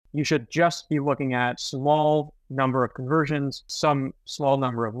You should just be looking at small number of conversions, some small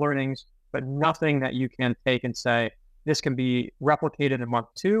number of learnings, but nothing that you can take and say, this can be replicated in month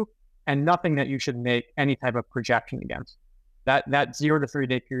 2, and nothing that you should make any type of projection against. That 0 to 3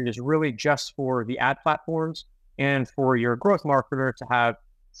 day period is really just for the ad platforms and for your growth marketer to have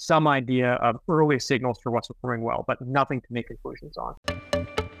some idea of early signals for what's performing well, but nothing to make conclusions on.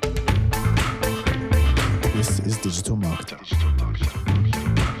 This is Digital Marketer.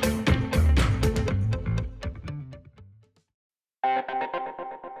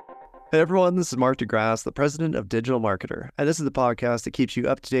 Hey everyone, this is Mark DeGrasse, the president of Digital Marketer, and this is the podcast that keeps you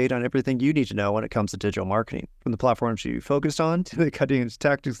up to date on everything you need to know when it comes to digital marketing, from the platforms you focused on to the cutting-edge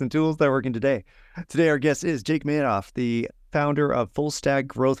tactics and tools that are working today. Today, our guest is Jake Madoff, the founder of Full Stack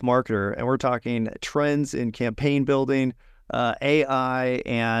Growth Marketer, and we're talking trends in campaign building, AI,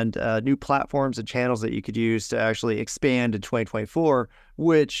 and new platforms and channels that you could use to actually expand in 2024,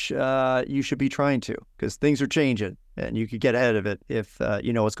 which you should be trying to, because things are changing and you could get ahead of it if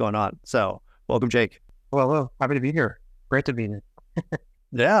you know what's going on. So welcome, Jake. Hello. Happy to be here. Great to be here.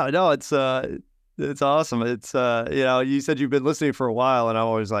 Yeah, no, it's awesome. It's, you said you've been listening for a while, and I'm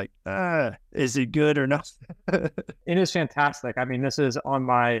always like, is it good or not? It is fantastic. I mean, this is on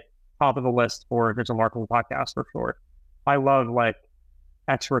my top of the list for digital marketing podcast for sure. I love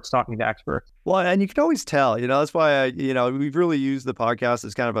experts talking to experts. Well, and you can always tell, that's why we've really used the podcast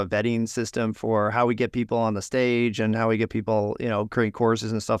as kind of a vetting system for how we get people on the stage and how we get people, create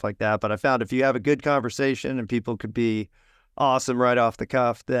courses and stuff like that. But I found if you have a good conversation and people could be awesome right off the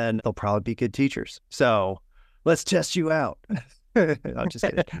cuff, then they'll probably be good teachers. So let's test you out. I'm just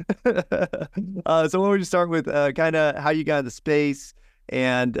kidding. So why don't we start with kind of how you got in the space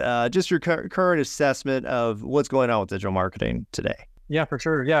and just your current assessment of what's going on with digital marketing today. Yeah, for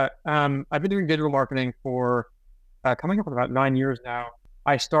sure. Yeah. I've been doing digital marketing for coming up with about 9 years now.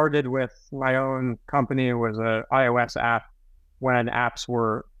 I started with my own company. It was an iOS app when apps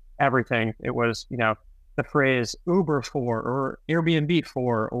were everything. It was, the phrase Uber for or Airbnb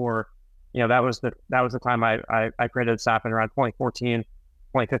for, or, that was the time I created this app in around 2014,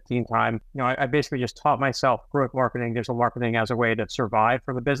 2015 time. I basically just taught myself growth marketing, digital marketing as a way to survive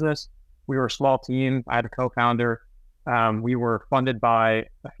for the business. We were a small team. I had a co-founder. We were funded by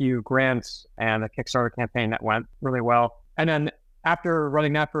a few grants and a Kickstarter campaign that went really well. And then after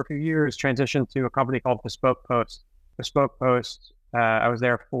running that for a few years, transitioned to a company called Bespoke Post. Bespoke Post, I was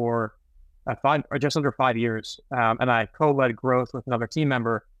there for just under 5 years, and I co-led growth with another team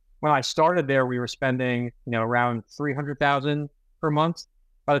member. When I started there, we were spending, around $300,000 per month.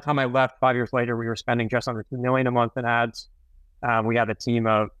 By the time I left 5 years later, we were spending just under $2 million a month in ads. We had a team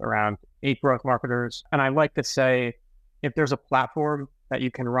of around 8 growth marketers. And I like to say, if there's a platform that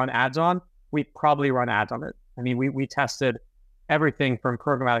you can run ads on, we probably run ads on it. I mean, we tested everything from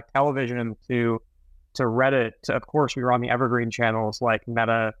programmatic television to Reddit to, of course, we were on the evergreen channels like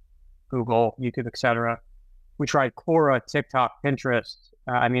Meta, Google, YouTube, etc. We tried Quora, TikTok, Pinterest.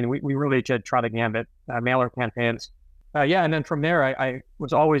 We really did try the gambit, mailer campaigns. And then from there, I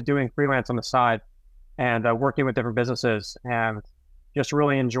was always doing freelance on the side and working with different businesses, and just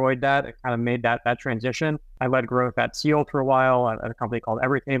really enjoyed that. It kind of made that transition. I led growth at Seal for a while, at a company called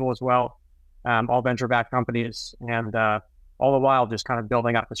Everytable as well, all venture-backed companies, and all the while just kind of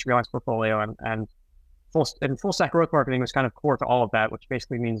building up this freelance portfolio. And full stack growth marketing was kind of core to all of that, which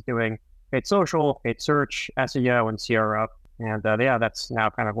basically means doing paid social, paid search, SEO, and CRO. And that's now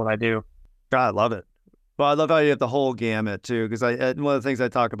kind of what I do. God, I love it. Well, I love how you have the whole gamut too, because one of the things I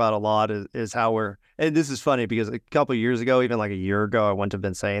talk about a lot is how and this is funny because a couple of years ago, even like a year ago, I wouldn't have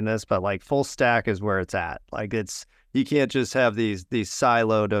been saying this, but like full stack is where it's at. Like you can't just have these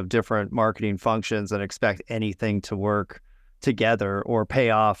siloed of different marketing functions and expect anything to work together or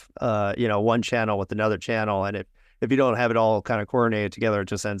pay off, one channel with another channel. And if you don't have it all kind of coordinated together, it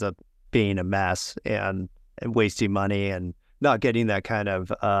just ends up being a mess and wasting money and not getting that kind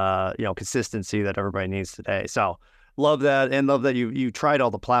of, consistency that everybody needs today. So love that. And love that you tried all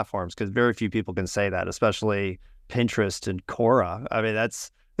the platforms, because very few people can say that, especially Pinterest and Quora. I mean,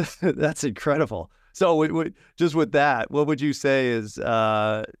 that's incredible. So just with that, what would you say is,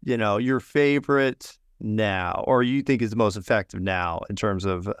 your favorite now, or you think is the most effective now in terms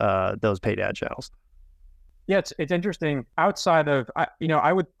of those paid ad channels? Yeah, it's interesting. Outside of,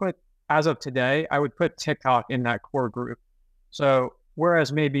 I would put, as of today, I would put TikTok in that core group. So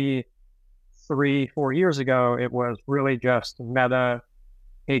whereas maybe 3-4 years ago, it was really just Meta,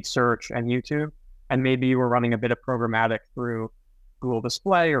 paid search, and YouTube, and maybe you were running a bit of programmatic through Google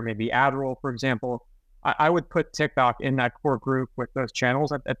Display or maybe AdRoll, for example. I would put TikTok in that core group with those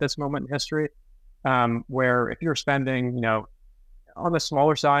channels at this moment in history, where if you're spending, on the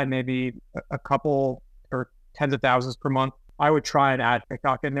smaller side, maybe a couple or tens of thousands per month. I would try and add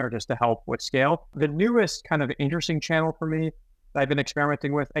TikTok in there just to help with scale. The newest kind of interesting channel for me that I've been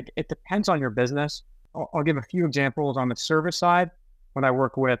experimenting with, it depends on your business. I'll give a few examples on the service side. When I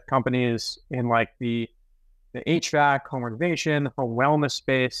work with companies in like the HVAC, home renovation, home wellness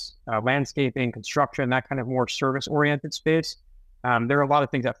space, landscaping, construction, that kind of more service-oriented space. There are a lot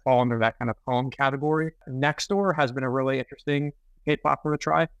of things that fall under that kind of home category. Nextdoor has been a really interesting paid platform to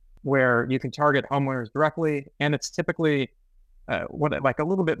try, where you can target homeowners directly, and it's typically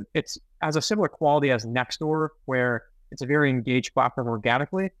it's as a similar quality as Nextdoor, where it's a very engaged platform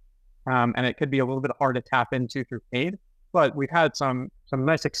organically, and it could be a little bit hard to tap into through paid. But we've had some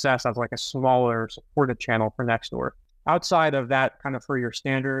nice success as like a smaller supported channel for Nextdoor. Outside of that, kind of for your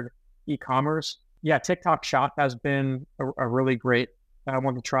standard e-commerce, yeah, TikTok Shop has been a really great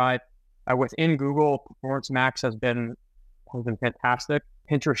one to try. Within Google, Performance Max has been fantastic.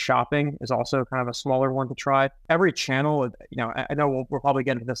 Pinterest Shopping is also kind of a smaller one to try. Every channel, I know we'll probably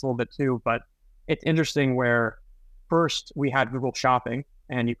get into this a little bit too, but it's interesting where first we had Google Shopping,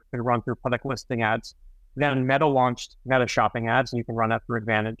 and you can run through product listing ads. Then Meta launched Meta Shopping ads, and you can run that through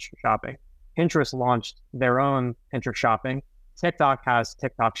Advantage Shopping. Pinterest launched their own Pinterest Shopping. TikTok has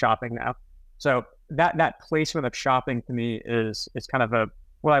TikTok Shopping now. So that placement of shopping to me is kind of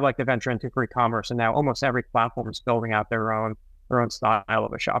what I like to venture into for e-commerce. And now almost every platform is building out their own style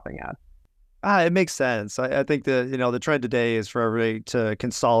of a shopping ad. It makes sense. I think the trend today is for everybody to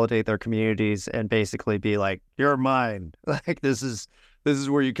consolidate their communities and basically be like, you're mine. Like this is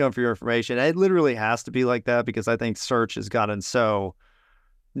where you come for your information. It literally has to be like that, because I think search has gotten so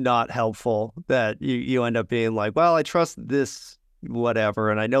not helpful that you end up being like, well, I trust this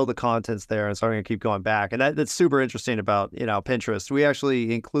whatever, and I know the content's there, and so I'm going to keep going back. And that's super interesting about, Pinterest. We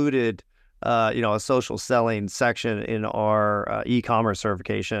actually included, a social selling section in our e-commerce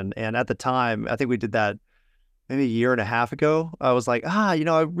certification. And at the time, I think we did that maybe a year and a half ago. I was like,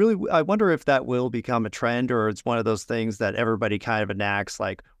 I wonder if that will become a trend, or it's one of those things that everybody kind of enacts,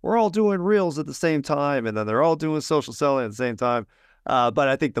 like we're all doing reels at the same time, and then they're all doing social selling at the same time. But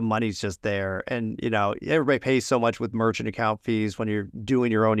I think the money's just there. And, everybody pays so much with merchant account fees when you're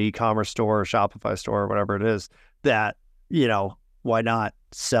doing your own e-commerce store or Shopify store or whatever it is, that, why not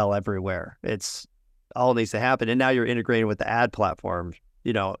sell everywhere? It's all needs to happen. And now you're integrating with the ad platform,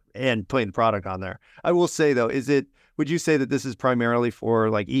 and putting the product on there. I will say though, would you say that this is primarily for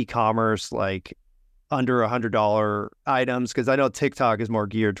like e-commerce, like under $100 items? Because I know TikTok is more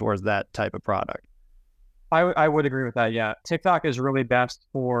geared towards that type of product. I would agree with that. Yeah. TikTok is really best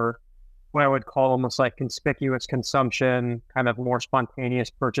for what I would call almost like conspicuous consumption, kind of more spontaneous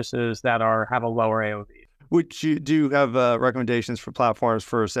purchases that have a lower AOV. Do you have recommendations for platforms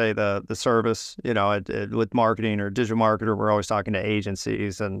for, say, the service, with marketing or digital marketer? We're always talking to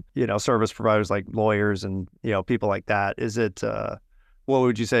agencies and, service providers like lawyers and, people like that. Is it, what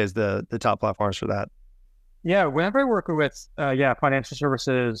would you say is the top platforms for that? Yeah. Whenever I work with, financial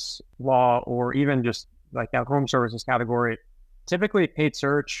services, law, or even just like that home services category, typically paid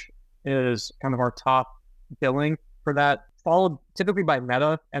search is kind of our top billing for that, followed typically by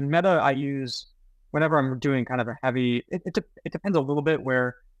Meta. And Meta I use whenever I'm doing kind of a heavy, it depends a little bit,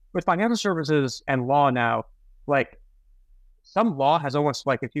 where with financial services and law now, like some law has almost,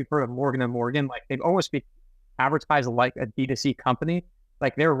 like if you've heard of Morgan & Morgan, like they've almost be advertised like a D2C company.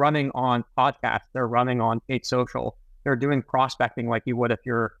 Like they're running on podcasts, they're running on paid social, they're doing prospecting like you would if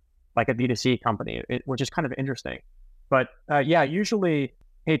you're like a D2C company, which is kind of interesting. But usually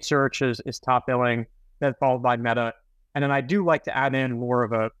paid search is top billing, then followed by Meta. And then I do like to add in more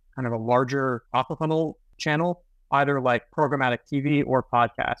of a kind of a larger top of funnel channel, either like programmatic TV or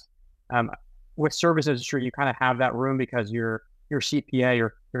podcast. With service industry, you kind of have that room because your CPA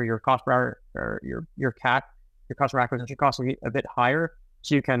or your cost per hour, or your CAC, your customer acquisition cost will be a bit higher.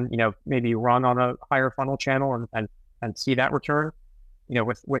 So you can, maybe run on a higher funnel channel and see that return.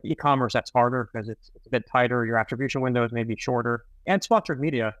 With e-commerce, that's harder because it's a bit tighter. Your attribution windows may be shorter. And sponsored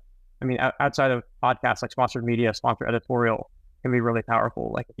media. I mean, outside of podcasts, like sponsored media, sponsored editorial can be really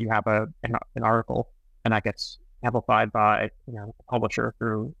powerful. Like if you have an article and that gets amplified by a publisher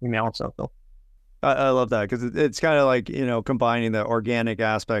through email and so forth. I love that, because it's kind of like, combining the organic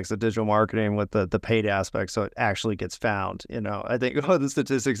aspects of digital marketing with the paid aspects, so it actually gets found. I think one of the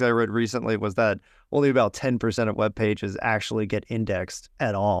statistics I read recently was that only about 10% of web pages actually get indexed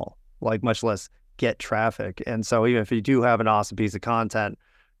at all, like much less get traffic. And so even if you do have an awesome piece of content,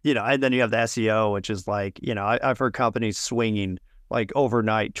 and then you have the SEO, which is like, I've heard companies swinging like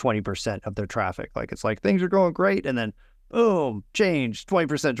overnight 20% of their traffic. Like it's like things are going great, and then boom, change,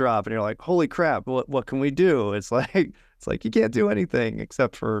 20% drop. And you're like, holy crap, what can we do? It's like It's like you can't do anything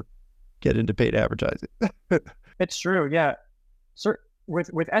except for get into paid advertising. It's true. Yeah. So with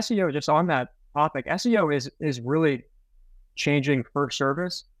SEO, just on that topic, SEO is really changing for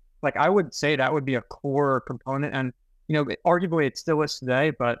service. Like I would say that would be a core component, and arguably it still is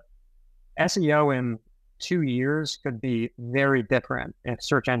today, but SEO in 2 years could be very different if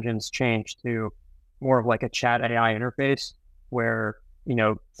search engines change to more of like a chat AI interface where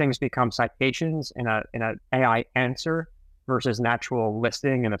things become citations in a AI answer versus natural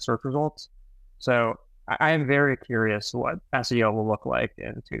listing in the search results. So I am very curious what SEO will look like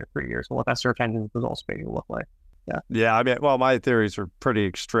in 2 to 3 years, what that search engine results page will look like. Yeah. Yeah. I mean, well, my theories are pretty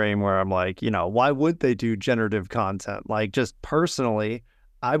extreme where I'm like, why would they do generative content? Like, just personally,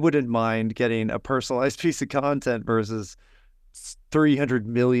 I wouldn't mind getting a personalized piece of content versus 300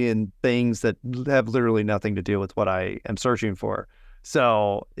 million things that have literally nothing to do with what I am searching for.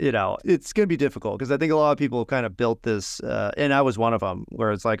 So, it's going to be difficult because I think a lot of people kind of built this, and I was one of them,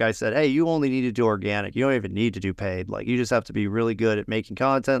 where it's like I said, hey, you only need to do organic. You don't even need to do paid. Like, you just have to be really good at making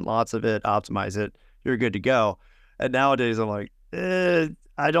content, lots of it, optimize it. You're good to go. And nowadays I'm like,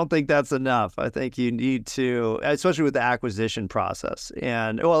 I don't think that's enough. I think you need to, especially with the acquisition process.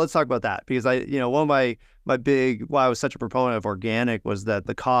 And well, let's talk about that because one of my big, why I was such a proponent of organic was that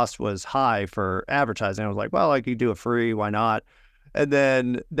the cost was high for advertising. I was like, well, I could do it free. Why not? And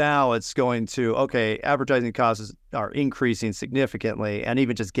then now it's going to, okay, advertising costs are increasing significantly. And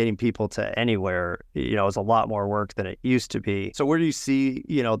even just getting people to anywhere, is a lot more work than it used to be. So where do you see,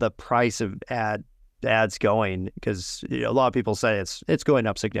 the price of ads going? Because a lot of people say it's going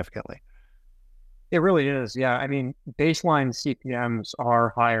up significantly. It really is. Yeah. I mean, baseline CPMs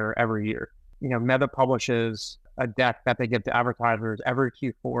are higher every year. Meta publishes a deck that they give to advertisers every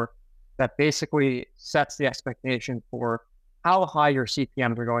Q4 that basically sets the expectation for how high your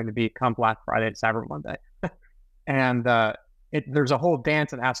CPMs are going to be come Black Friday and Cyber Monday. And there's a whole dance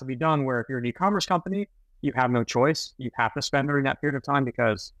that has to be done where if you're an e-commerce company, you have no choice. You have to spend during that period of time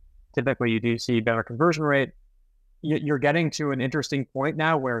because typically you do see better conversion rate. You're getting to an interesting point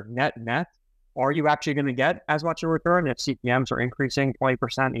now where net, are you actually going to get as much in return if CPMs are increasing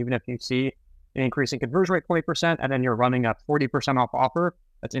 20%, even if you see an increase in conversion rate 20%, and then you're running a 40% off offer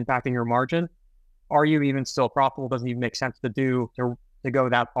that's impacting your margin? Are you even still profitable? Doesn't even make sense to go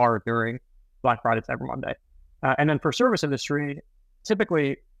that far during Black Friday, Cyber Monday. And then for service industry,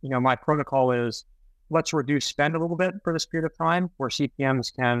 typically, my protocol is let's reduce spend a little bit for this period of time where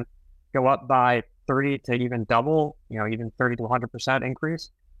CPMs can go up by 30 to even double, even 30 to 100%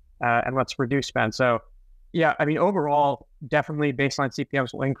 increase. And let's reduce spend. So yeah, I mean, overall, definitely baseline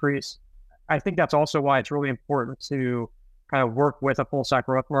CPMs will increase. I think that's also why it's really important to kind of work with a full stack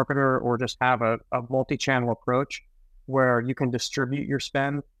growth marketer or just have a multi-channel approach where you can distribute your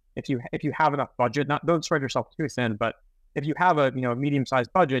spend. If you have enough budget, don't spread yourself too thin, but if you have a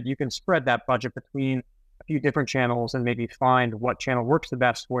medium-sized budget, you can spread that budget between a few different channels and maybe find what channel works the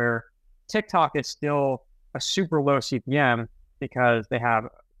best. Where TikTok is still a super low CPM because they have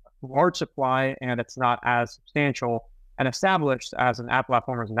large supply and it's not as substantial and established as an app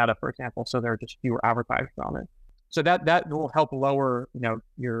platform as Meta, for example. So there are just fewer advertisers on it. So that will help lower,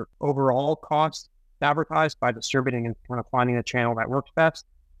 your overall cost to advertise by distributing and kind of finding a channel that works best.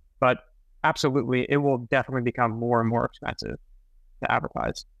 But absolutely, it will definitely become more and more expensive to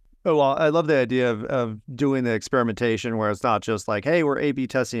advertise. Oh, well, I love the idea of doing the experimentation where it's not just like, hey, we're A/B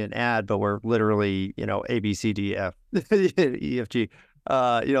testing an ad, but we're literally, A, B, C, D, F, E, F, G,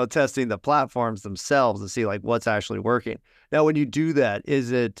 testing the platforms themselves to see like what's actually working. Now, when you do that,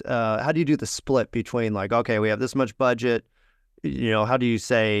 is it, how do you do the split between like, okay, we have this much budget, how do you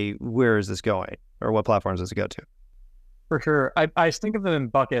say, where is this going or what platforms does it go to? For sure. I think of them in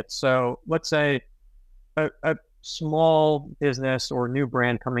buckets. So let's say a small business or new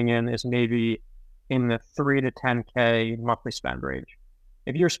brand coming in is maybe in the 3 to 10K monthly spend range.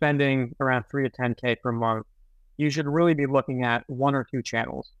 If you're spending around 3 to 10K per month, you should really be looking at one or two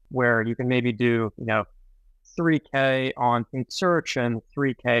channels where you can maybe do, 3K on paid search and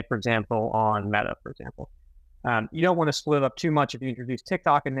 3K, for example, on Meta, for example. You don't want to split up too much if you introduce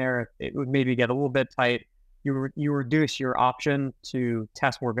TikTok in there. It would maybe get a little bit tight. You reduce your option to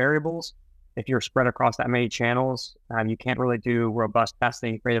test more variables. If you're spread across that many channels, you can't really do robust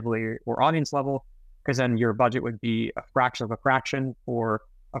testing creatively or audience level because then your budget would be a fraction of a fraction for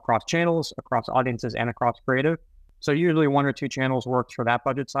across channels, across audiences, and across creative. So usually one or two channels works for that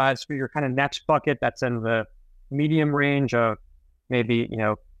budget size. For your kind of next bucket that's in the medium range of maybe,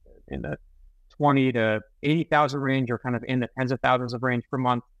 in the 20 to 80,000 range or kind of in the tens of thousands of range per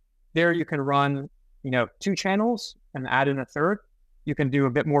month. There you can run, two channels and add in a third. You can do a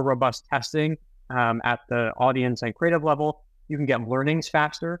bit more robust testing at the audience and creative level, you can get learnings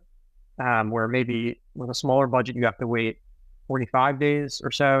faster, where maybe with a smaller budget, you have to wait 45 days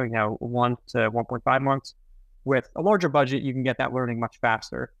or so, 1 to 1.5 months. With a larger budget, you can get that learning much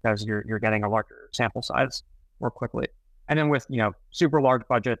faster because you're getting a larger sample size more quickly. And then with, super large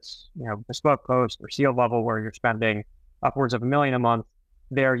budgets, bespoke post or seal level where you're spending upwards of $1 million a month,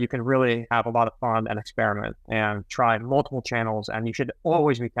 there you can really have a lot of fun and experiment and try multiple channels. And you should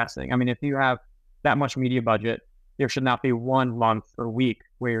always be testing. I mean, if you have that much media budget, there should not be 1 month or week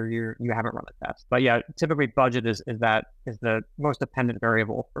where you haven't run a test. But yeah, typically budget is the most dependent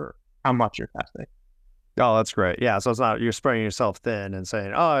variable for how much you're testing. Oh, that's great. Yeah. So it's not, you're spreading yourself thin and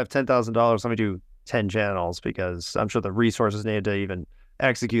saying, oh, I have $10,000. Let me do 10 channels, because I'm sure the resources needed to even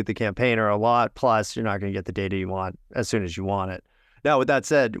execute the campaign are a lot. Plus, you're not going to get the data you want as soon as you want it. Now, with that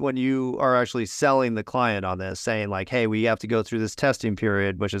said, when you are actually selling the client on this, saying like, hey, we have to go through this testing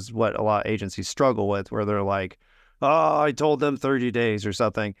period, which is what a lot of agencies struggle with, where they're like, oh, I told them 30 days or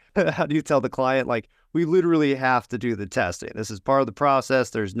something. How do you tell the client, like, we literally have to do the testing? This is part of the process.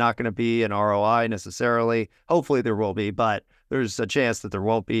 There's not going to be an ROI necessarily. Hopefully there will be, but there's a chance that there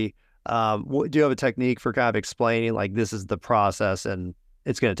won't be. Do you have a technique for kind of explaining, like, this is the process and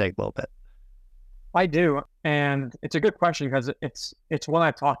it's going to take a little bit? I do. And it's a good question because it's one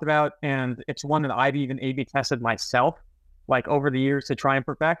I've talked about, and it's one that I've even A/B tested myself, like over the years to try and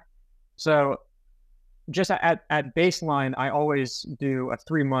perfect. So just at baseline, I always do a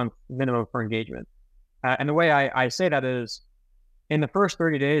 3-month minimum for engagement. And the way I say that is, in the first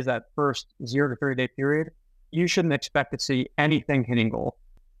 30 days, that first 0 to 30-day period, you shouldn't expect to see anything hitting goal.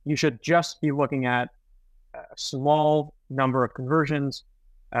 You should just be looking at a small number of conversions,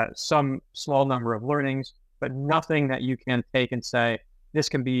 some small number of learnings, but nothing that you can take and say, this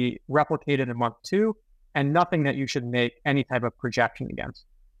can be replicated in month 2, and nothing that you should make any type of projection against.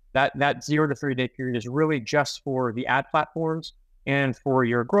 That 0 to 3-day period is really just for the ad platforms and for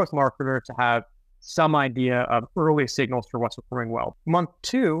your growth marketer to have some idea of early signals for what's performing well. Month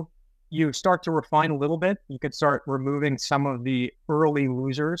 2, you start to refine a little bit. You could start removing some of the early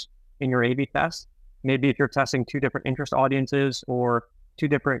losers in your A/B test. Maybe if you're testing 2 different interest audiences or 2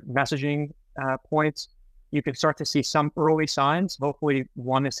 different messaging points, you can start to see some early signs. Hopefully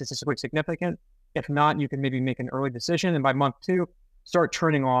one is statistically significant. If not, you can maybe make an early decision. And by month 2, start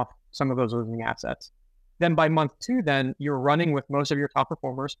turning off some of those losing assets. Then by month 2, then you're running with most of your top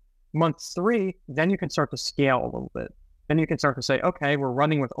performers. Month 3, then you can start to scale a little bit. Then you can start to say, okay, we're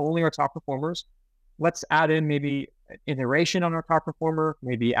running with only our top performers. Let's add in maybe iteration on our top performer,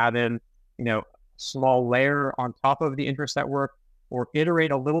 maybe add in, small layer on top of the interest network, or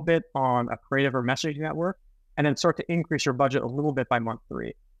iterate a little bit on a creative or messaging network, and then start to increase your budget a little bit by month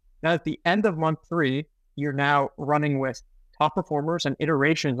 3. Now, at the end of month 3, you're now running with top performers and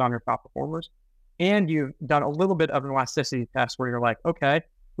iterations on your top performers, and you've done a little bit of an elasticity test where you're like, okay,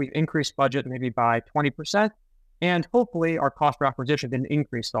 we've increased budget maybe by 20%, and hopefully our cost per acquisition didn't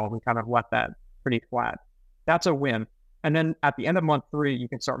increase at all. We kind of left that pretty flat. That's a win. And then at the end of month 3, you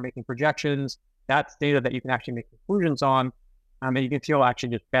can start making projections. That's data that you can actually make conclusions on, and you can feel actually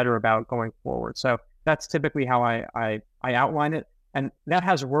just better about going forward. So that's typically how I outline it. And that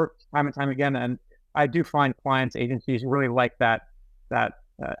has worked time and time again. And I do find clients, agencies really like that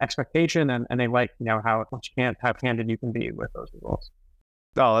expectation, and they like, how candid you can be with those results.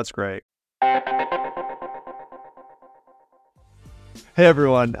 Oh, that's great. Hey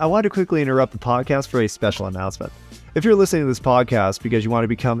everyone, I want to quickly interrupt the podcast for a special announcement. If you're listening to this podcast because you want to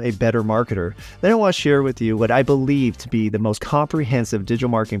become a better marketer, then I want to share with you what I believe to be the most comprehensive digital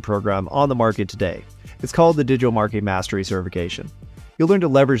marketing program on the market today. It's called the Digital Marketing Mastery Certification. You'll learn to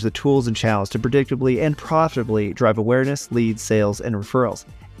leverage the tools and channels to predictably and profitably drive awareness, leads, sales, and referrals.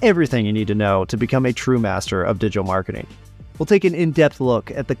 Everything you need to know to become a true master of digital marketing. We'll take an in-depth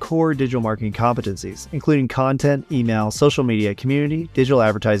look at the core digital marketing competencies, including content, email, social media, community, digital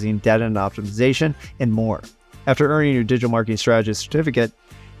advertising, data and optimization, and more. After earning your digital marketing strategist certificate,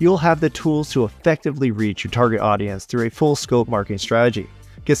 you'll have the tools to effectively reach your target audience through a full scope marketing strategy.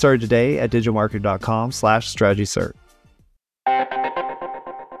 Get started today at digitalmarketer.com/strategy-cert.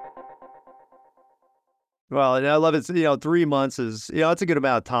 Well, and I love it. 3 months is, it's a good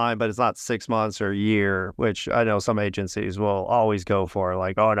amount of time, but it's not 6 months or a year, which I know some agencies will always go for.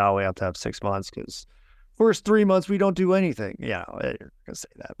 Like, oh no, we have to have 6 months because first 3 months we don't do anything. You're gonna say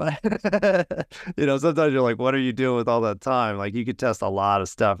that, but sometimes you're like, what are you doing with all that time? Like, you could test a lot of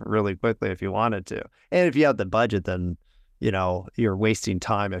stuff really quickly if you wanted to, and if you have the budget, then you're wasting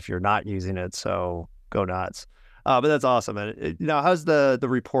time if you're not using it. So go nuts. But that's awesome. And now, how's the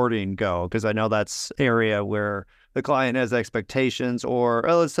reporting go? Because I know that's area where the client has expectations, or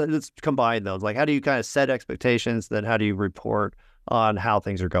let's combine those. Like, how do you kind of set expectations? Then how do you report on how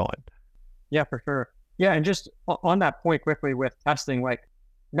things are going? Yeah, for sure. Yeah, and just on that point quickly with testing, like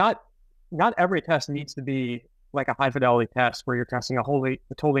not not every test needs to be like a high fidelity test where you're testing a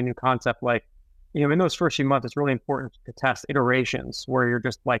totally new concept. Like, in those first few months, it's really important to test iterations where you're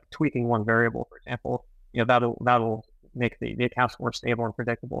just like tweaking one variable, for example. That'll make the accounts more stable and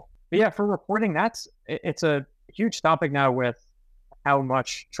predictable. But yeah, for reporting, it's a huge topic now with how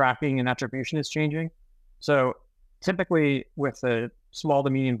much tracking and attribution is changing. So typically with a small to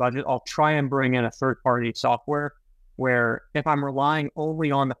medium budget, I'll try and bring in a third party software where if I'm relying only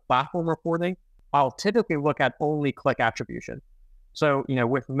on the platform reporting, I'll typically look at only click attribution. So,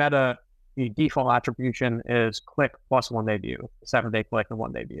 with Meta, the default attribution is click plus 1 day view, 7 day click and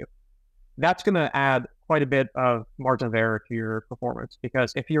 1 day view. That's going to add quite a bit of margin of error to your performance,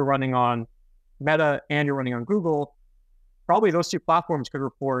 because if you're running on Meta and you're running on Google, probably those two platforms could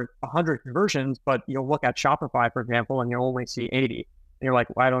report 100 conversions, but you'll look at Shopify, for example, and you'll only see 80. And you're like,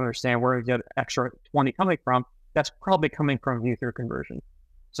 well, I don't understand where you get extra 20 coming from. That's probably coming from view through conversion.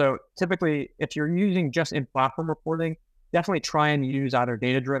 So typically, if you're using just in-platform reporting, definitely try and use either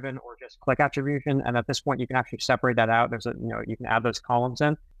data-driven or just click attribution. And at this point, you can actually separate that out. You can add those columns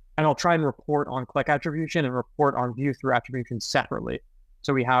in. And I'll try and report on click attribution and report on view through attribution separately.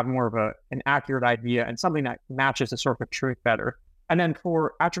 So we have more of an accurate idea and something that matches the source of truth better. And then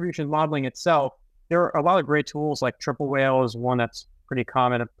for attribution modeling itself, there are a lot of great tools, like Triple Whale is one that's pretty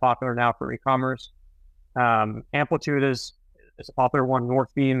common and popular now for e-commerce. Amplitude is a popular one,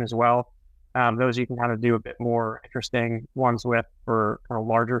 Northbeam as well. Those you can kind of do a bit more interesting ones with for kind of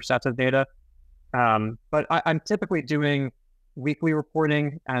larger sets of data. But I'm typically doing weekly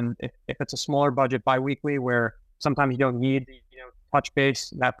reporting, and if it's a smaller budget, bi-weekly, where sometimes you don't need touch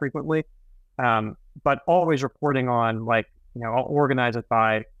base that frequently. But always reporting on, like, I'll organize it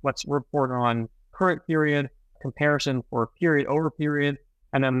by, let's report on current period, comparison for period over period,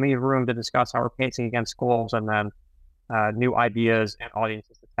 and then leave room to discuss how we're pacing against goals, and then new ideas and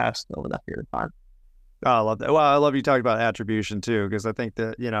audiences to test over that period of time. Oh, I love that. Well, I love you talking about attribution too, because I think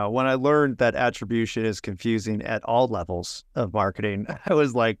that, when I learned that attribution is confusing at all levels of marketing, I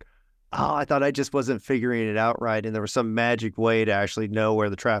was like, oh, I thought I just wasn't figuring it out right. And there was some magic way to actually know where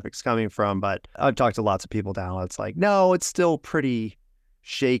the traffic's coming from. But I've talked to lots of people now. It's like, no, it's still pretty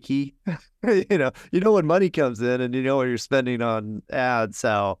shaky. you know when money comes in, and you know what you're spending on ads.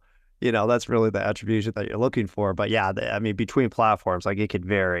 So, that's really the attribution that you're looking for. But yeah, between platforms, like, it could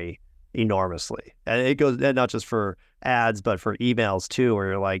vary enormously. And it goes, and not just for ads, but for emails too, where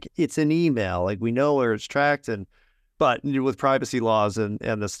you're like, it's an email, like, we know where it's tracked. But with privacy laws and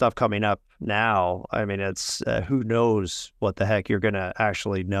the stuff coming up now, it's who knows what the heck you're going to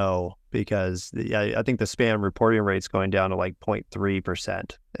actually know, because I think the spam reporting rate's going down to like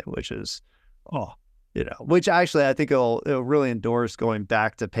 0.3%, which is, which actually I think it'll really endorse going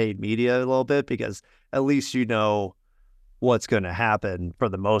back to paid media a little bit, because at least what's going to happen for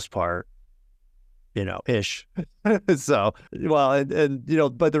the most part, ish. So, well,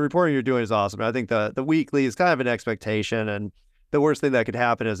 and but the reporting you're doing is awesome. I think the weekly is kind of an expectation, and the worst thing that could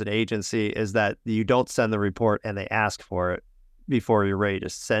happen as an agency is that you don't send the report and they ask for it before you're ready to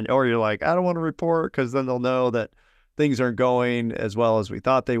send, or you're like, I don't want to report, because then they'll know that things aren't going as well as we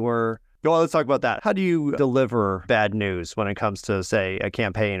thought they were. Well, let's talk about that. How do you deliver bad news when it comes to, say, a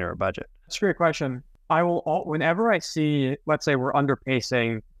campaign or a budget? That's a great question. Whenever I see, let's say we're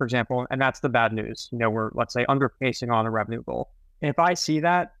underpacing, for example, and that's the bad news, we're, let's say, underpacing on a revenue goal. If I see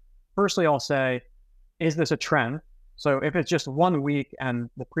that, firstly, I'll say, is this a trend? So if it's just 1 week and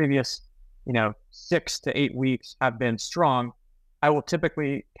the previous, 6 to 8 weeks have been strong, I will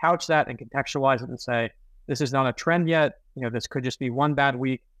typically couch that and contextualize it and say, this is not a trend yet. This could just be one bad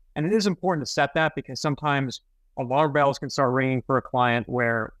week. And it is important to set that, because sometimes alarm bells can start ringing for a client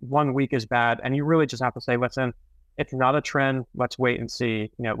where 1 week is bad, and you really just have to say, listen, it's not a trend. Let's wait and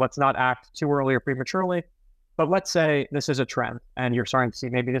see. Let's not act too early or prematurely. But let's say this is a trend, and you're starting to see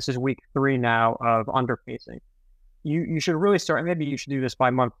maybe this is week 3 now of underpacing. You should really start. Maybe you should do this by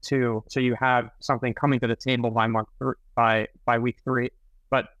month 2, so you have something coming to the table by week 3.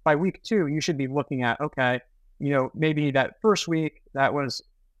 But by week 2, you should be looking at, okay, maybe that first week that was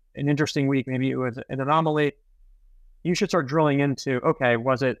an interesting week. Maybe it was an anomaly. You should start drilling into, okay,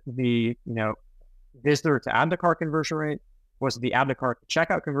 was it the, visitor to add to cart conversion rate? Was it the add to cart to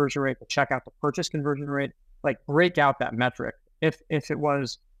checkout conversion rate, the checkout to purchase conversion rate? Like, break out that metric. If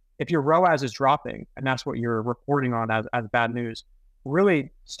your ROAS is dropping and that's what you're reporting on as bad news,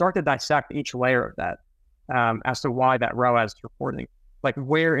 really start to dissect each layer of that as to why that ROAS is reporting. Like,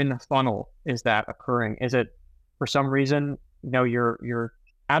 where in the funnel is that occurring? Is it for some reason, your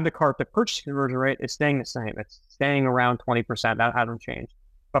add to cart to purchase conversion rate is staying the same. It's staying around 20%. That hasn't changed.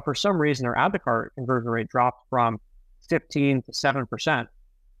 But for some reason, our add to cart conversion rate dropped from 15 to 7%.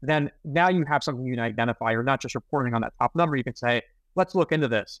 Then now you have something you can identify. You're not just reporting on that top number. You can say, let's look into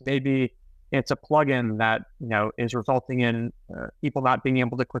this. Maybe it's a plugin that is resulting in people not being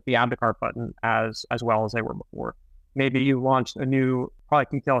able to click the add to cart button as well as they were before. Maybe you launched a new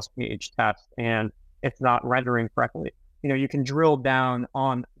product details page test and it's not rendering correctly. You can drill down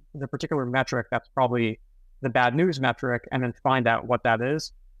on the particular metric that's probably the bad news metric and then find out what that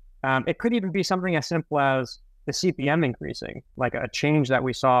is. It could even be something as simple as the CPM increasing. Like a change that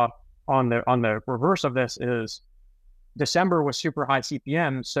we saw on the reverse of this is December was super high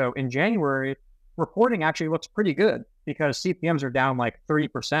CPM. So in January, reporting actually looks pretty good because CPMs are down like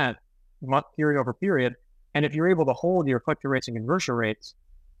 30% month period over period. And if you're able to hold your click-through rates and conversion rates,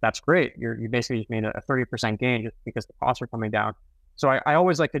 that's great. You basically just made a 30% gain just because the costs are coming down. So I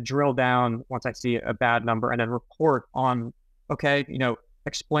always like to drill down once I see a bad number and then report on, okay,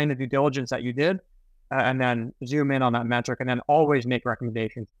 explain the due diligence that you did, and then zoom in on that metric and then always make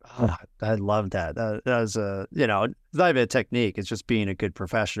recommendations. Oh, I love that. That's it's not even a technique. It's just being a good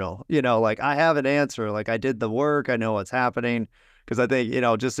professional. Like I have an answer, like I did the work, I know what's happening. Because I think,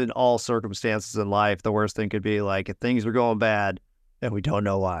 just in all circumstances in life, the worst thing could be like if things were going bad and we don't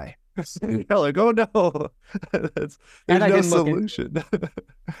know why. Like, oh no, there's no solution.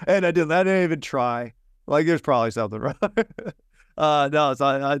 And I didn't even try. Like there's probably something wrong. No, so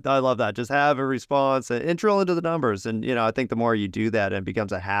I love that. Just have a response and drill into the numbers. And, I think the more you do that and it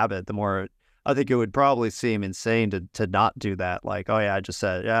becomes a habit, the more I think it would probably seem insane to not do that. Like, oh yeah, I just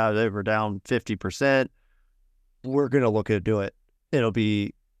said, yeah, they were down 50%. We're going to look at do it. It'll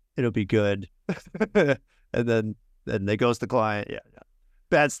be good. and then it goes to the client. Yeah.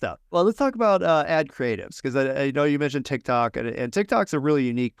 Bad stuff. Well, let's talk about ad creatives, because I know you mentioned TikTok, and TikTok's a really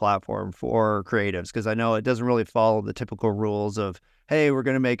unique platform for creatives because I know it doesn't really follow the typical rules of, hey, we're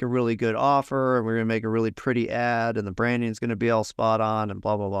going to make a really good offer and we're going to make a really pretty ad and the branding is going to be all spot on and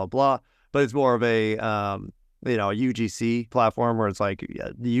blah, blah, blah, blah. But it's more of a, UGC platform where it's like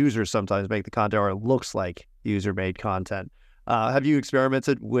the users sometimes make the content or it looks like user-made content. Have you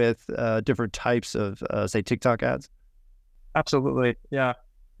experimented with different types of, say, TikTok ads? Absolutely. Yeah.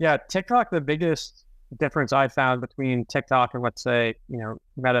 TikTok, the biggest difference I found between TikTok and let's say,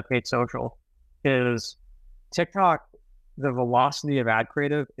 Meta paid social is TikTok, the velocity of ad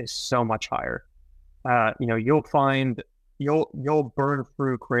creative is so much higher. You'll find you'll burn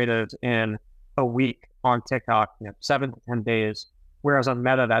through creatives in a week on TikTok, 7 to 10 days. Whereas on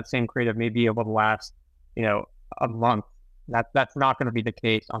Meta, that same creative may be able to last, a month. That's not going to be the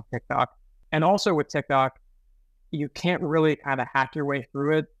case on TikTok. And also with TikTok, you can't really kind of hack your way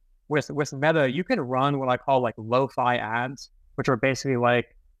through it. With Meta, you can run what I call like lo-fi ads, which are basically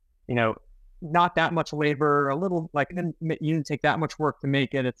like, not that much labor, a little like you didn't take that much work to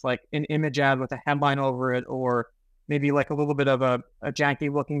make it. It's like an image ad with a headline over it, or maybe like a little bit of a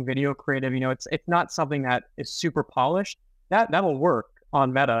janky looking video creative. It's not something that is super polished. That'll work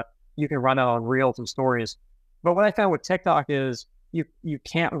on Meta. You can run it on Reels and Stories. But what I found with TikTok is you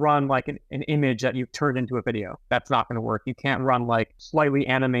can't run like an image that you've turned into a video. That's not going to work. You can't run like slightly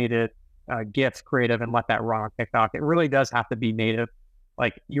animated GIF creative and let that run on TikTok. It really does have to be native.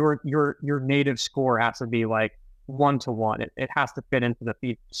 Like your native score has to be like 1-to-1. It has to fit into the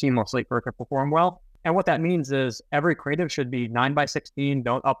feed seamlessly for it to perform well. And what that means is every creative should be 9:16.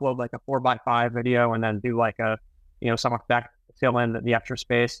 Don't upload like a 4:5 video and then do like a some effect to fill in the extra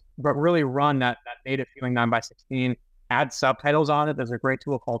space. But really run that native feeling 9:16. Add subtitles on it. There's a great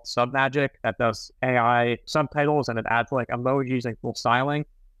tool called SubMagic that does AI subtitles and it adds like emojis and cool styling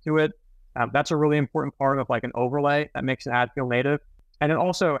to it. That's a really important part of like an overlay that makes an ad feel native. And then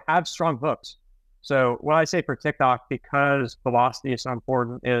also have strong hooks. So what I say for TikTok, because velocity is so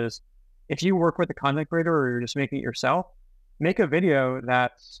important, is if you work with a content creator or you're just making it yourself, make a video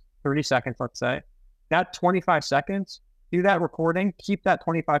that's 30 seconds, let's say. That 25 seconds, do that recording, keep that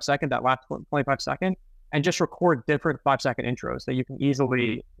 25 second, that last 25 second, and just record different 5-second intros that you can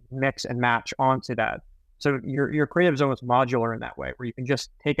easily mix and match onto that. So your creative zone is modular in that way, where you can just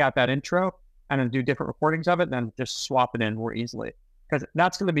take out that intro and then do different recordings of it, and then just swap it in more easily. Because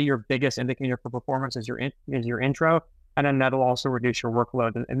that's going to be your biggest indicator for performance is your intro, and then that'll also reduce your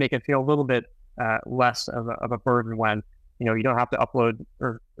workload and make it feel a little bit less of a burden when you don't have to upload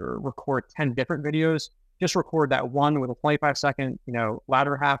or record 10 different videos. Just record that one with a 25-second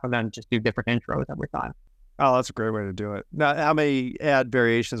latter half, and then just do different intros every time. Oh, that's a great way to do it. Now, how many ad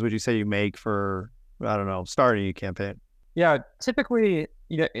variations would you say you make for, I don't know, starting a campaign? Yeah, typically,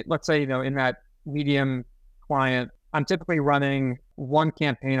 let's say in that medium client, I'm typically running one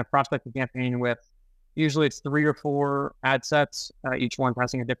campaign, a prospecting campaign with usually it's 3 or 4 ad sets, each one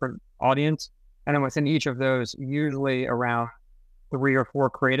testing a different audience. And then within each of those, usually around 3 or 4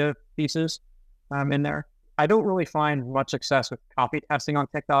 creative pieces in there. I don't really find much success with copy testing on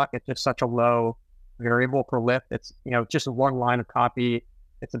TikTok. It's just such a low variable per lift. It's, just one line of copy.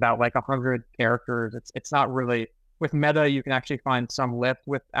 It's about like 100 characters. It's not really, with Meta, you can actually find some lift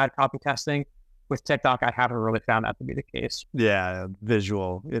with ad copy testing. With TikTok, I haven't really found that to be the case. Yeah,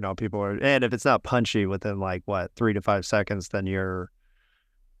 visual, people are, and if it's not punchy within like 3 to 5 seconds, then you're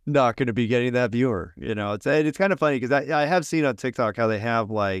not going to be getting that viewer. It's kind of funny because I have seen on TikTok how they have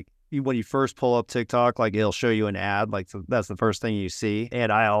like, when you first pull up TikTok, like it'll show you an ad, like that's the first thing you see.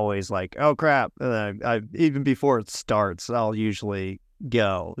 And I always like, oh crap. And I even before it starts, I'll usually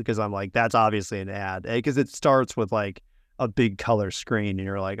go because I'm like, that's obviously an ad, because it starts with like a big color screen and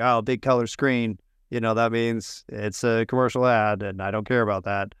you're like, oh, big color screen, that means it's a commercial ad and I don't care about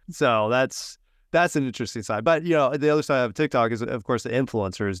that. So that's an interesting side. But, the other side of TikTok is, of course, the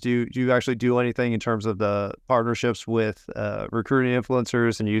influencers. Do you actually do anything in terms of the partnerships with recruiting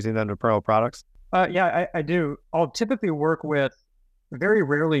influencers and using them to promote products? Yeah, I do. I'll typically work with, very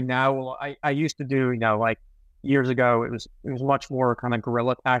rarely now. Well, I used to do, like years ago, it was much more kind of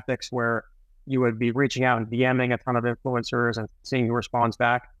guerrilla tactics where you would be reaching out and DMing a ton of influencers and seeing who responds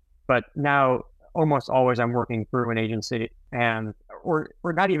back. But now, almost always, I'm working through an agency or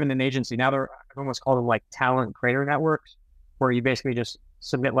not even an agency. Now I've almost called them like talent creator networks, where you basically just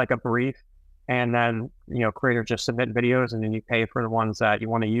submit like a brief and then, creators just submit videos and then you pay for the ones that you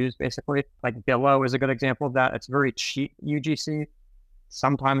want to use, basically. Like Billo is a good example of that. It's very cheap UGC.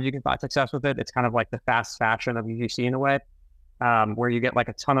 Sometimes you can find success with it. It's kind of like the fast fashion of UGC in a way. Where you get like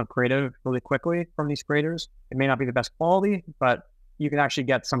a ton of creative really quickly from these creators. It may not be the best quality, but you can actually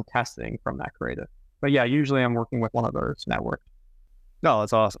get some testing from that creative. But yeah, usually I'm working with one of those networks. No,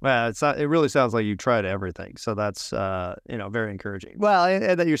 that's awesome. It really sounds like you tried everything. So that's, very encouraging. Well,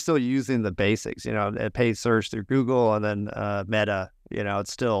 and that you're still using the basics, paid search through Google and then Meta, it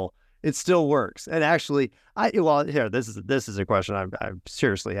still works. And actually, this is a question I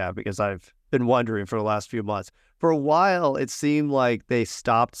seriously have because I've been wondering for the last few months. For a while, it seemed like they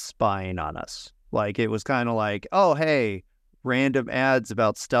stopped spying on us. Like it was kind of like, oh, hey, random ads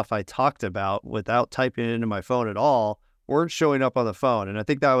about stuff I talked about without typing it into my phone at all weren't showing up on the phone. And I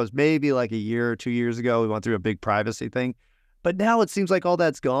think that was maybe like a year or 2 years ago. We went through a big privacy thing. But now it seems like all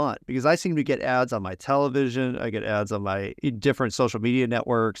that's gone because I seem to get ads on my television. I get ads on my different social media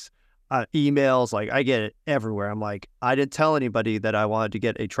networks. Emails, like I get it everywhere. I'm like, I didn't tell anybody that I wanted to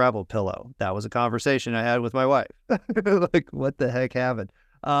get a travel pillow. That was a conversation I had with my wife. Like, what the heck happened?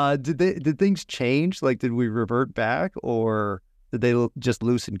 Did things change? Like, did we revert back, or did they just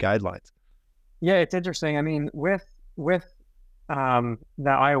loosen guidelines? Yeah, it's interesting. I mean, with the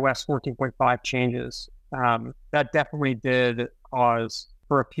iOS 14.5 changes, that definitely did cause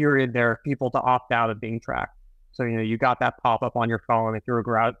for a period there people to opt out of being tracked. So, you got that pop-up on your phone. If you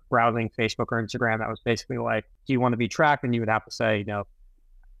were browsing Facebook or Instagram, that was basically like, do you want to be tracked? And you would have to say,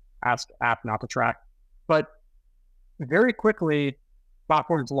 ask app not to track. But very quickly,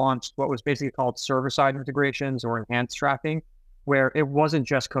 platforms launched what was basically called server-side integrations or enhanced tracking, where it wasn't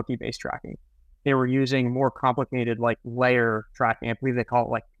just cookie-based tracking. They were using more complicated like layer tracking. I believe they call it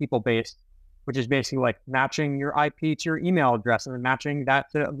like people-based, which is basically like matching your IP to your email address and then matching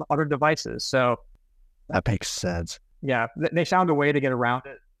that to other devices. So that makes sense. Yeah, they found a way to get around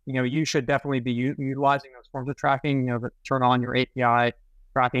it. You should definitely be utilizing those forms of tracking. Turn on your API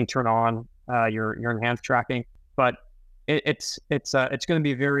tracking, turn on your enhanced tracking. But it's going to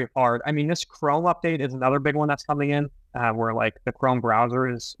be very hard. I mean, this Chrome update is another big one that's coming in, where like the Chrome browser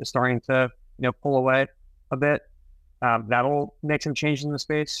is starting to pull away a bit. That'll make some changes in the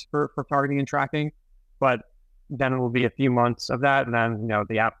space for targeting and tracking, but then it will be a few months of that, and then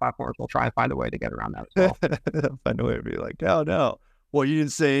the app platforms will try and find a way to get around that as well. Find a way to be like, no. Well, you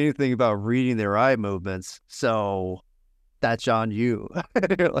didn't say anything about reading their eye movements, so that's on you.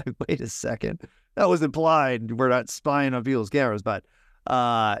 You're like, wait a second, that was implied. We're not spying on people's cameras, but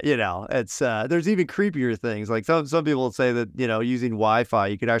it's there's even creepier things. Like some people will say that using Wi-Fi,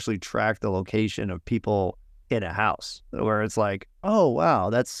 you could actually track the location of people in a house, where it's like, oh wow,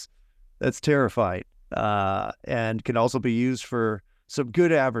 that's terrifying. And can also be used for some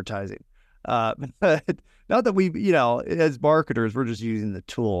good advertising. But not that we, as marketers, we're just using the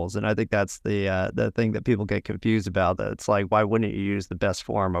tools. And I think that's the thing that people get confused about, that it's like, why wouldn't you use the best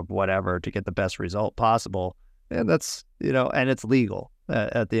form of whatever to get the best result possible? And that's, and it's legal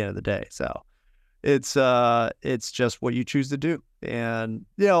at the end of the day. So It's just what you choose to do. And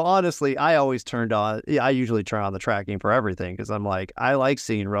honestly, I usually turn on the tracking for everything because I'm like, I like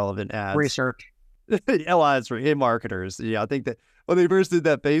seeing relevant ads. Research. Ads for marketers. Yeah, I think that when they first did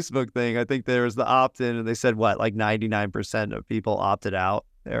that Facebook thing, I think there was the opt-in, and they said what, like 99% of people opted out,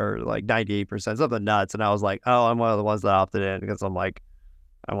 or like 98%, something nuts. And I was like, oh, I'm one of the ones that opted in because I'm like,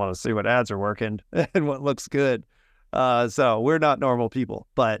 I want to see what ads are working and what looks good. So we're not normal people,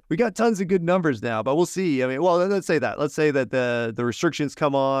 but we got tons of good numbers now. But we'll see. I mean, well, let's say that. Let's say that the restrictions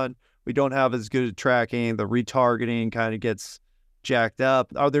come on. We don't have as good at tracking. The retargeting kind of gets jacked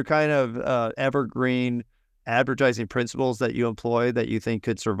up. Are there kind of evergreen advertising principles that you employ that you think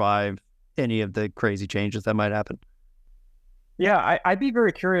could survive any of the crazy changes that might happen? Yeah, I'd be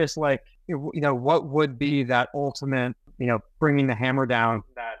very curious, like, what would be that ultimate, bringing the hammer down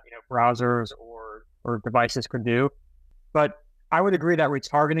that, browsers or devices could do. But I would agree that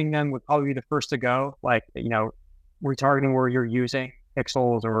retargeting them would probably be the first to go. Like, retargeting where you're using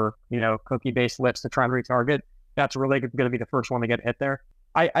pixels or, cookie-based lists to try and retarget. That's really going to be the first one to get hit there.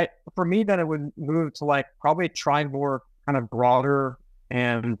 For me, then it would move to like probably try more kind of broader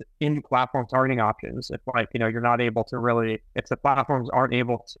and in-platform targeting options. If like, you're not able to really, if the platforms aren't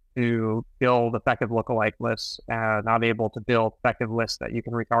able to build effective lookalike lists, not able to build effective lists that you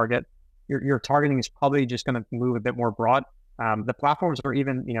can retarget, your targeting is probably just going to move a bit more broad. The platforms are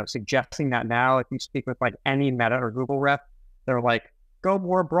even, suggesting that now. If you speak with like any Meta or Google rep, they're like, go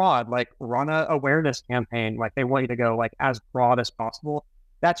more broad, like run a awareness campaign. Like they want you to go like as broad as possible.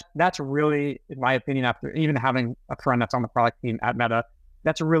 That's really, in my opinion, after even having a friend that's on the product team at Meta,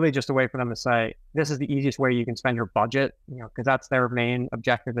 that's really just a way for them to say, this is the easiest way you can spend your budget, because that's their main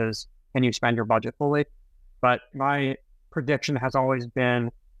objective is, can you spend your budget fully? But my prediction has always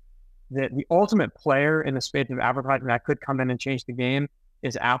been that the ultimate player in the space of advertising that could come in and change the game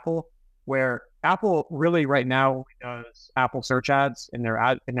is Apple, where Apple really right now does Apple search ads in their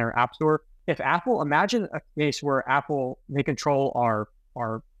app store. If Apple, imagine a case where Apple, they control our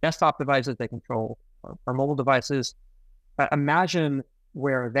desktop devices, they control our mobile devices. Imagine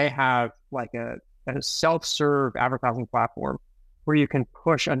where they have like a self-serve advertising platform where you can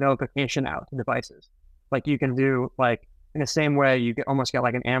push a notification out to devices. Like you can do like in the same way you almost get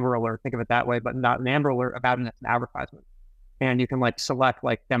like an Amber Alert, think of it that way, but not an Amber Alert about an advertisement. And you can like select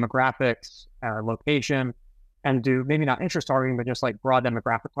like demographics, location, and do maybe not interest targeting, but just like broad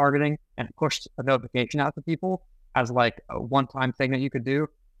demographic targeting and push a notification out to people as like a one-time thing that you could do.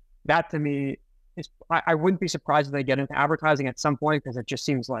 That to me is, I wouldn't be surprised if they get into advertising at some point because it just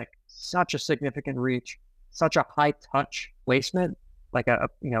seems like such a significant reach, such a high touch placement, like a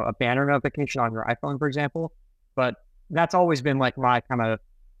banner notification on your iPhone, for example. But that's always been like my kind of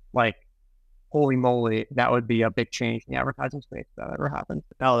like, holy moly, that would be a big change in the advertising space if that ever happened.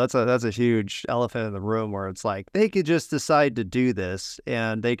 Oh, that's a huge elephant in the room where it's like they could just decide to do this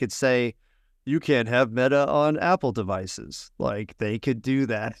and they could say, you can't have Meta on Apple devices. Like they could do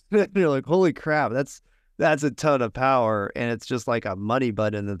that. You're like, holy crap, that's a ton of power. And it's just like a money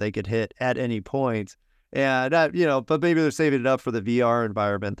button that they could hit at any point. And that, but maybe they're saving it up for the VR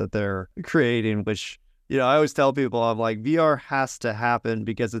environment that they're creating, which, I always tell people, I'm like, VR has to happen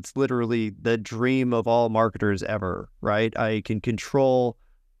because it's literally the dream of all marketers ever, right? I can control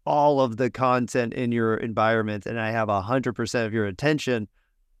all of the content in your environment and I have 100% of your attention.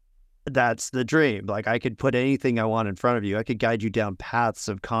 That's the dream. Like I could put anything I want in front of you. I could guide you down paths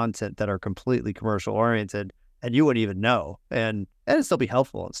of content that are completely commercial oriented and you wouldn't even know. And it'd still be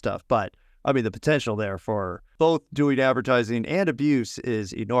helpful and stuff. But I mean, the potential there for both doing advertising and abuse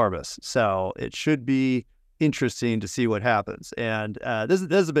is enormous. So it should be interesting to see what happens. And this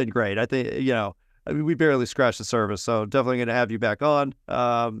has been great. I think, I mean, we barely scratched the surface. So definitely going to have you back on.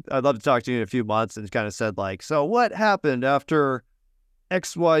 I'd love to talk to you in a few months and kind of said like, so what happened after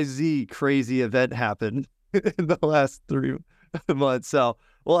XYZ crazy event happened in the last 3 months? So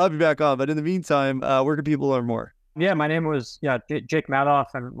we'll have you back on. But in the meantime, where can people learn more? Yeah, my name was Jake Madoff,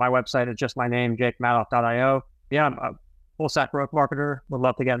 and my website is just my name, jakemadoff.io. Yeah, I'm a full stack growth marketer. Would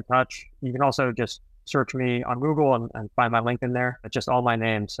love to get in touch. You can also just search me on Google and find my LinkedIn there. It's just all my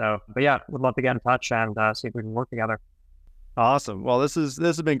name. So, but yeah, would love to get in touch and see if we can work together. Awesome. Well, this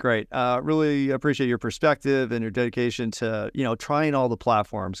has been great. Really appreciate your perspective and your dedication to, trying all the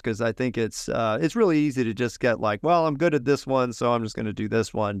platforms, because I think it's really easy to just get like, well, I'm good at this one, so I'm just going to do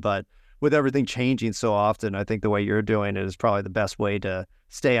this one. But with everything changing so often, I think the way you're doing it is probably the best way to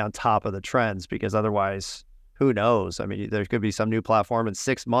stay on top of the trends, because otherwise, who knows? I mean, there could be some new platform in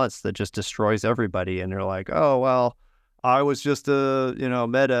 6 months that just destroys everybody. And you're like, oh, well, I was just a,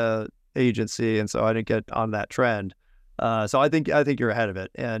 Meta agency, and so I didn't get on that trend. So I think you're ahead of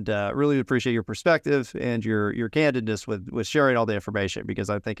it, and really appreciate your perspective and your candidness with sharing all the information, because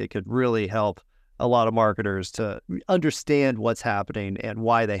I think it could really help a lot of marketers to understand what's happening and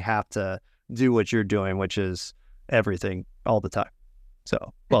why they have to do what you're doing, which is everything all the time.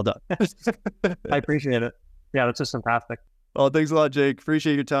 So well done. I appreciate it. Yeah, that's just fantastic. Well, thanks a lot, Jake.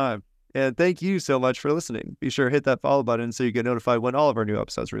 Appreciate your time. And thank you so much for listening. Be sure to hit that follow button so you get notified when all of our new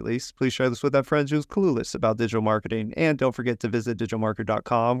episodes release. Please share this with that friend who's clueless about digital marketing. And don't forget to visit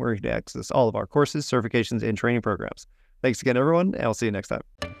digitalmarketer.com, where you can access all of our courses, certifications, and training programs. Thanks again, everyone, and I'll see you next time.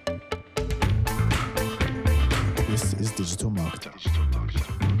 This is Digital Marketing.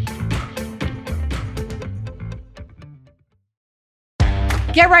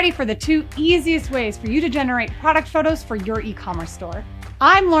 Get ready for the 2 easiest ways for you to generate product photos for your e-commerce store.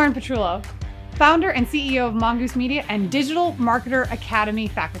 I'm Lauren Petrullo, founder and CEO of Mongoose Media and Digital Marketer Academy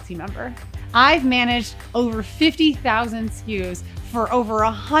faculty member. I've managed over 50,000 SKUs for over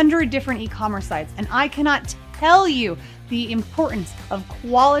 100 different e-commerce sites, and I cannot tell you the importance of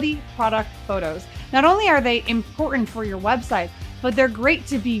quality product photos. Not only are they important for your website, but they're great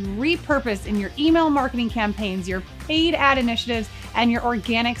to be repurposed in your email marketing campaigns, your paid ad initiatives, and your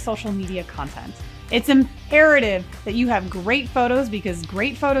organic social media content. It's imperative that you have great photos, because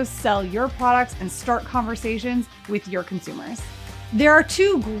great photos sell your products and start conversations with your consumers. There are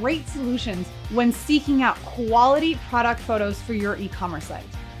 2 great solutions when seeking out quality product photos for your e-commerce site.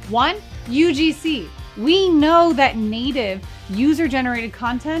 1, UGC. We know that native user-generated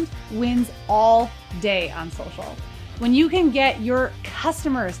content wins all day on social. When you can get your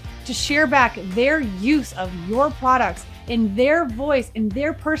customers to share back their use of your products in their voice, in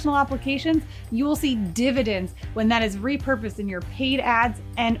their personal applications, you will see dividends when that is repurposed in your paid ads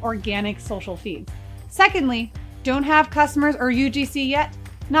and organic social feeds. Secondly, don't have customers or UGC yet?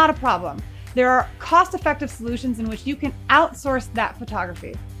 Not a problem. There are cost-effective solutions in which you can outsource that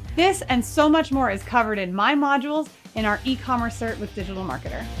photography. This and so much more is covered in my modules in our e-commerce cert with Digital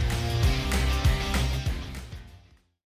Marketer.